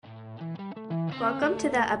Welcome to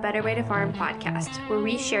the A Better Way to Farm podcast, where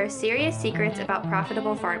we share serious secrets about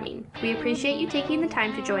profitable farming. We appreciate you taking the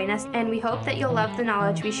time to join us, and we hope that you'll love the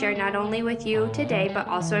knowledge we share not only with you today, but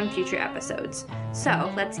also in future episodes.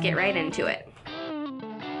 So let's get right into it.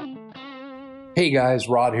 Hey guys,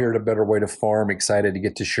 Rod here at A Better Way to Farm. Excited to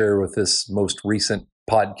get to share with this most recent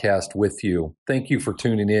podcast with you. Thank you for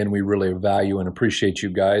tuning in. We really value and appreciate you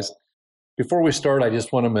guys. Before we start, I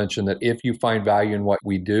just want to mention that if you find value in what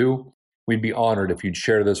we do, we'd be honored if you'd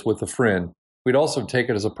share this with a friend. We'd also take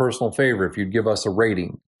it as a personal favor if you'd give us a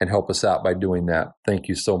rating and help us out by doing that. Thank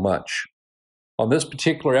you so much. On this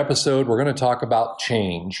particular episode, we're going to talk about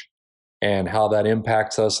change and how that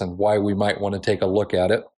impacts us and why we might want to take a look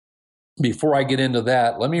at it. Before I get into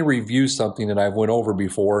that, let me review something that I've went over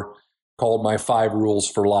before called my 5 rules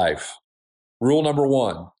for life. Rule number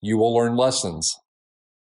 1, you will learn lessons.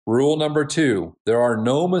 Rule number 2, there are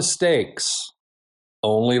no mistakes,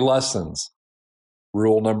 only lessons.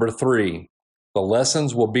 Rule number 3, the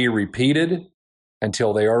lessons will be repeated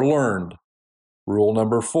until they are learned. Rule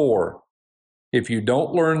number 4, if you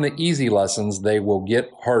don't learn the easy lessons, they will get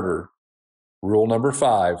harder. Rule number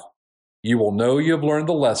 5, you will know you've learned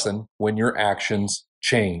the lesson when your actions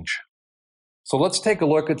change. So let's take a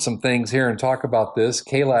look at some things here and talk about this.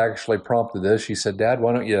 Kayla actually prompted this. She said, Dad,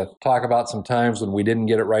 why don't you talk about some times when we didn't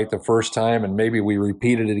get it right the first time and maybe we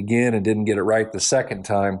repeated it again and didn't get it right the second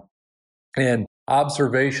time. And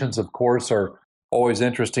observations, of course, are always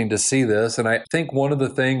interesting to see this. And I think one of the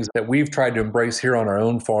things that we've tried to embrace here on our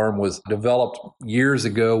own farm was developed years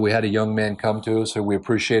ago. We had a young man come to us who we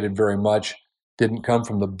appreciated very much. Didn't come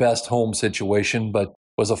from the best home situation, but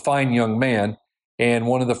was a fine young man. And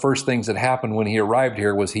one of the first things that happened when he arrived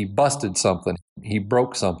here was he busted something. He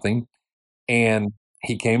broke something. And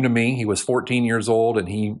he came to me. He was 14 years old and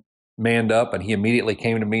he manned up and he immediately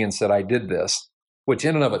came to me and said, I did this, which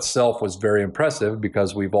in and of itself was very impressive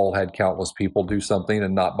because we've all had countless people do something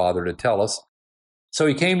and not bother to tell us. So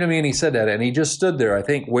he came to me and he said that, and he just stood there, I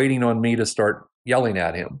think, waiting on me to start yelling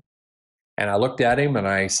at him. And I looked at him and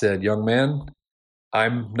I said, young man,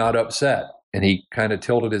 I'm not upset. And he kind of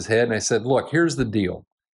tilted his head and I said, look, here's the deal.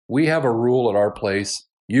 We have a rule at our place.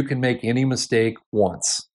 You can make any mistake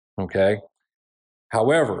once, okay?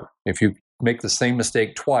 However, if you make the same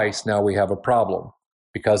mistake twice, now we have a problem.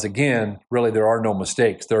 Because again, really there are no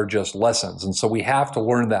mistakes. There are just lessons. And so we have to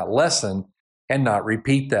learn that lesson and not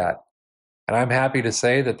repeat that. And I'm happy to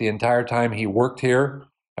say that the entire time he worked here,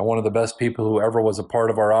 and one of the best people who ever was a part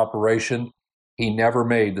of our operation, he never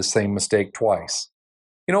made the same mistake twice.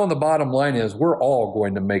 You know, and the bottom line is we're all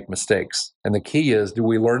going to make mistakes. And the key is, do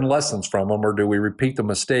we learn lessons from them or do we repeat the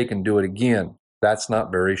mistake and do it again? That's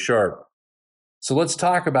not very sharp. So let's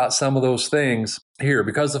talk about some of those things here,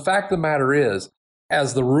 because the fact of the matter is,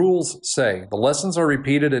 as the rules say, the lessons are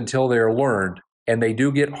repeated until they are learned, and they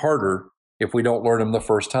do get harder if we don't learn them the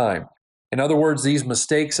first time. In other words, these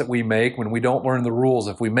mistakes that we make when we don't learn the rules,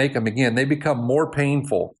 if we make them again, they become more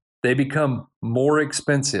painful. They become more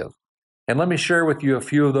expensive. And let me share with you a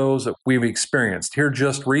few of those that we've experienced. Here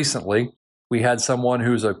just recently, we had someone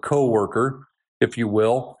who's a coworker, if you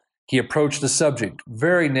will. He approached the subject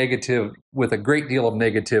very negative, with a great deal of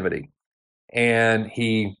negativity. And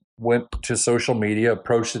he went to social media,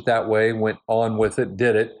 approached it that way, went on with it,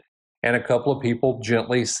 did it. And a couple of people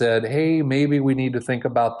gently said, hey, maybe we need to think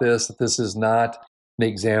about this, that this is not the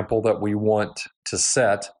example that we want to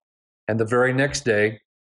set. And the very next day,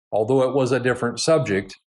 although it was a different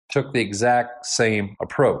subject, took the exact same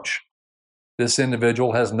approach. This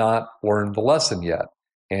individual has not learned the lesson yet.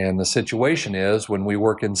 And the situation is, when we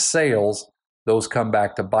work in sales, those come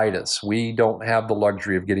back to bite us. We don't have the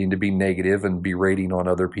luxury of getting to be negative and berating on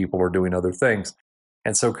other people or doing other things.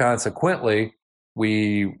 And so consequently,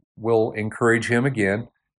 we will encourage him again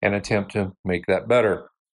and attempt to make that better.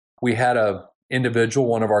 We had an individual,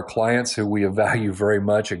 one of our clients who we value very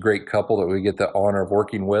much, a great couple that we get the honor of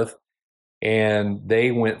working with. And they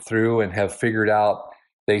went through and have figured out,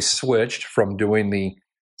 they switched from doing the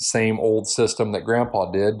same old system that Grandpa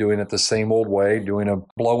did, doing it the same old way, doing a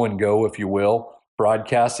blow and go, if you will,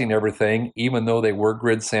 broadcasting everything, even though they were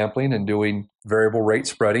grid sampling and doing variable rate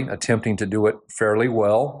spreading, attempting to do it fairly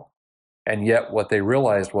well. And yet what they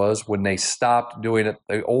realized was when they stopped doing it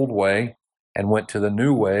the old way and went to the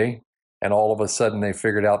new way, and all of a sudden they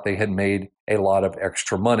figured out they had made a lot of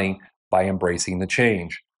extra money by embracing the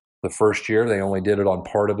change. The first year, they only did it on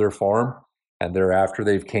part of their farm, and thereafter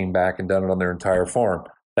they've came back and done it on their entire farm.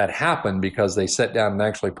 That happened because they sat down and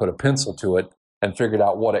actually put a pencil to it and figured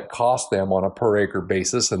out what it cost them on a per acre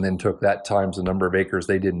basis, and then took that times the number of acres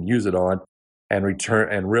they didn't use it on,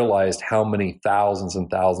 and realized how many thousands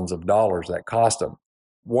and thousands of dollars that cost them.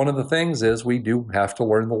 one of the things is we do have to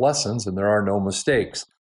learn the lessons, and there are no mistakes.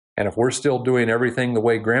 And if we're still doing everything the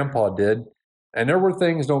way Grandpa did, and there were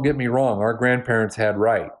things, don't get me wrong, our grandparents had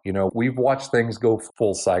right. We've watched things go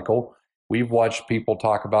full cycle. We've watched people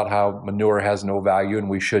talk about how manure has no value and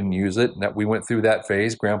we shouldn't use it, and that we went through that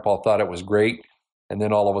phase. Grandpa thought it was great, and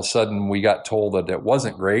then all of a sudden we got told that it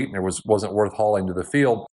wasn't great and it wasn't worth hauling to the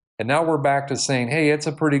field. And now we're back to saying, hey, it's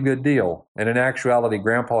a pretty good deal. And in actuality,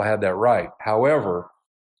 Grandpa had that right. However,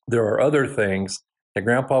 there are other things that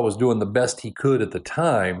Grandpa was doing the best he could at the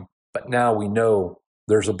time, but now we know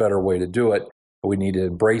there's a better way to do it. We need to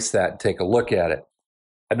embrace that and take a look at it.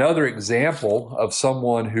 Another example of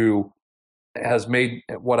someone who has made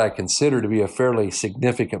what I consider to be a fairly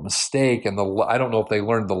significant mistake, and I don't know if they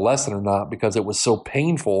learned the lesson or not because it was so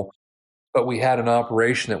painful, but we had an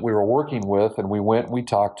operation that we were working with, and we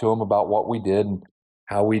talked to them about what we did and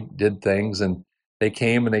how we did things, and they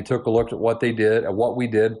came and they took a look at what they did, at what we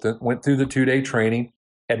did, went through the 2-day training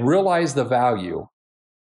and realized the value.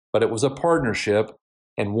 But it was a partnership,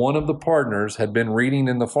 and one of the partners had been reading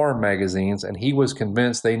in the farm magazines, and he was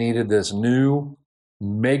convinced they needed this new,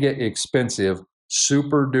 mega expensive,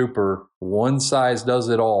 super duper, one size does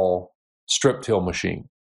it all strip till machine.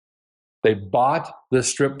 They bought the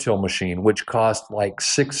strip till machine, which cost like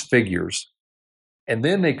 6 figures. And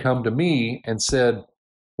then they come to me and said,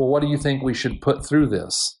 well, what do you think we should put through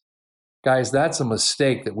this? Guys, that's a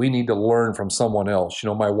mistake that we need to learn from someone else.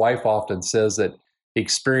 My wife often says that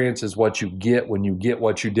experience is what you get when you get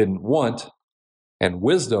what you didn't want, and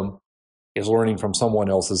wisdom is learning from someone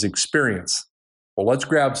else's experience. Well, let's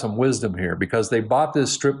grab some wisdom here, because they bought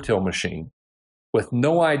this strip till machine with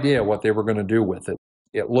no idea what they were going to do with it.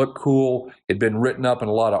 It looked cool. It'd been written up in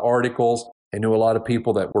a lot of articles. They knew a lot of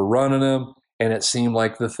people that were running them, and it seemed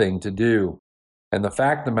like the thing to do. And the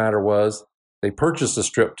fact of the matter was, they purchased a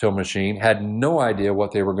strip till machine, had no idea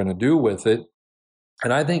what they were going to do with it.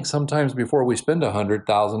 And I think sometimes before we spend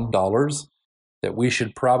 $100,000, that we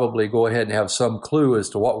should probably go ahead and have some clue as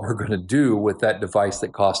to what we're going to do with that device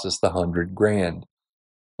that cost us the $100,000.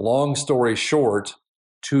 Long story short,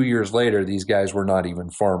 2 years later, these guys were not even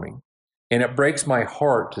farming. And it breaks my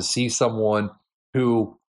heart to see someone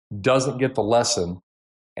who doesn't get the lesson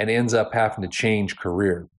and ends up having to change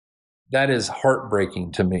career. That is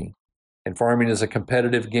heartbreaking to me. And farming is a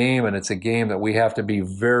competitive game, and it's a game that we have to be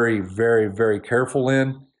very, very, very careful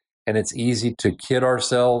in. And it's easy to kid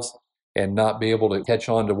ourselves and not be able to catch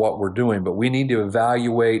on to what we're doing. But we need to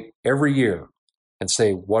evaluate every year and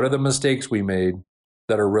say, what are the mistakes we made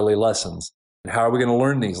that are really lessons? And how are we going to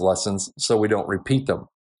learn these lessons so we don't repeat them?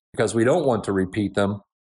 Because we don't want to repeat them,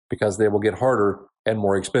 because they will get harder and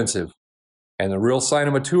more expensive. And the real sign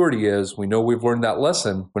of maturity is we know we've learned that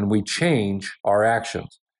lesson when we change our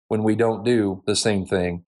actions, when we don't do the same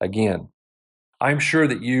thing again. I'm sure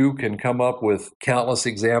that you can come up with countless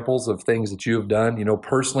examples of things that you've done.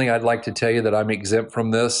 Personally, I'd like to tell you that I'm exempt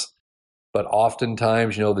from this. But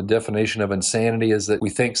oftentimes, the definition of insanity is that we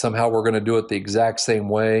think somehow we're going to do it the exact same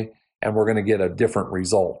way and we're going to get a different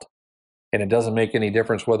result. And it doesn't make any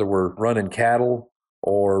difference whether we're running cattle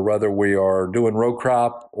or whether we are doing row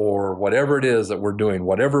crop or whatever it is that we're doing,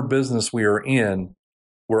 whatever business we are in,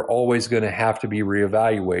 we're always going to have to be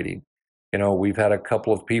reevaluating. We've had a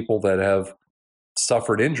couple of people that have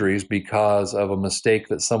suffered injuries because of a mistake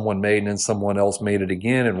that someone made and then someone else made it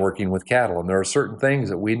again in working with cattle. And there are certain things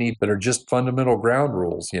that we need that are just fundamental ground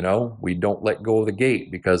rules. We don't let go of the gate,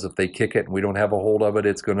 because if they kick it and we don't have a hold of it,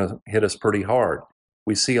 it's going to hit us pretty hard.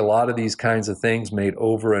 We see a lot of these kinds of things made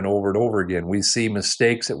over and over and over again. We see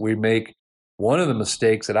mistakes that we make. One of the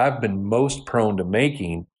mistakes that I've been most prone to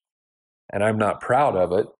making, and I'm not proud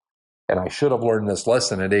of it, and I should have learned this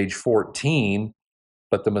lesson at age 14,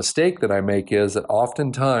 but the mistake that I make is that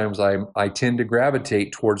oftentimes I tend to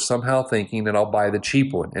gravitate towards somehow thinking that I'll buy the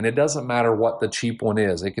cheap one. And it doesn't matter what the cheap one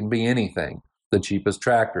is. It can be anything. The cheapest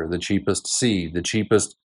tractor, the cheapest seed, the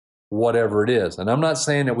cheapest whatever it is. And I'm not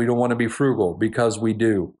saying that we don't want to be frugal, because we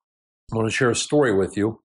do. I want to share a story with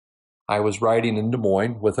you. I was riding in Des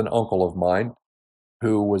Moines with an uncle of mine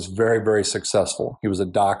who was very, very successful. He was a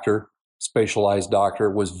doctor, specialized doctor,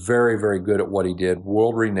 was very, very good at what he did,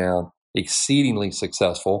 world-renowned, exceedingly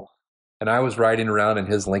successful. And I was riding around in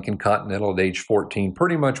his Lincoln Continental at age 14,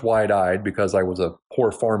 pretty much wide-eyed, because I was a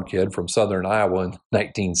poor farm kid from southern Iowa in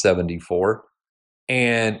 1974.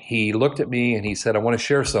 And he looked at me and he said, I want to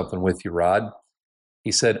share something with you, Rod.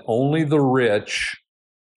 He said, only the rich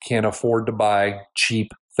can afford to buy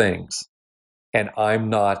cheap things. And I'm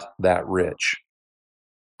not that rich.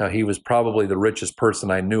 Now, he was probably the richest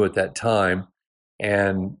person I knew at that time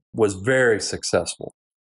and was very successful.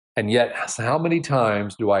 And yet, how many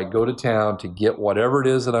times do I go to town to get whatever it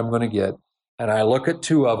is that I'm going to get, and I look at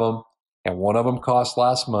two of them, and one of them costs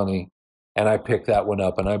less money, and I pick that one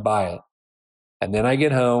up and I buy it. And then I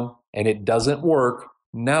get home, and it doesn't work.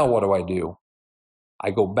 Now what do?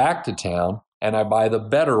 I go back to town, and I buy the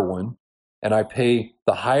better one, and I pay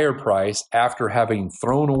the higher price after having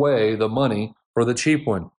thrown away the money for the cheap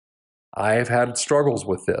one. I have had struggles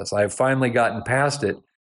with this. I have finally gotten past it.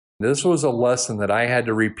 This was a lesson that I had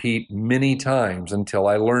to repeat many times until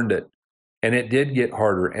I learned it. And it did get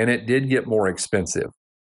harder and it did get more expensive.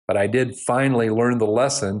 But I did finally learn the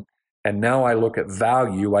lesson. And now I look at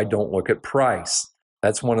value. I don't look at price.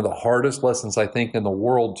 That's one of the hardest lessons I think in the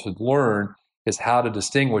world to learn, is how to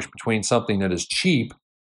distinguish between something that is cheap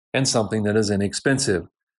and something that is inexpensive,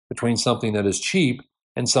 between something that is cheap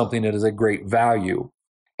and something that is a great value.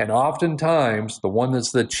 And oftentimes the one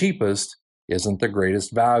that's the cheapest isn't the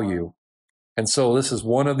greatest value. And so this is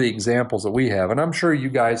one of the examples that we have. And I'm sure you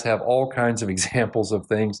guys have all kinds of examples of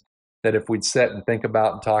things that if we'd sit and think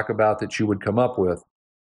about and talk about, that you would come up with.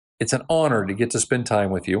 It's an honor to get to spend time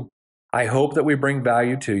with you. I hope that we bring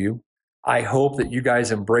value to you. I hope that you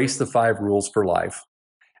guys embrace the 5 rules for life.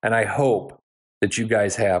 And I hope that you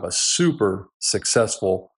guys have a super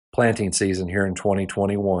successful planting season here in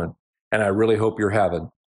 2021. And I really hope you're having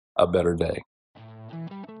a better day.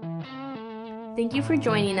 Thank you for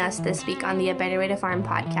joining us this week on the A Better Way to Farm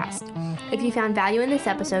podcast. If you found value in this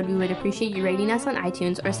episode, we would appreciate you rating us on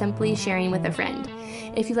iTunes or simply sharing with a friend.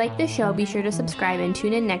 If you like this show, be sure to subscribe and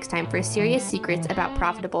tune in next time for serious secrets about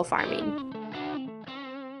profitable farming.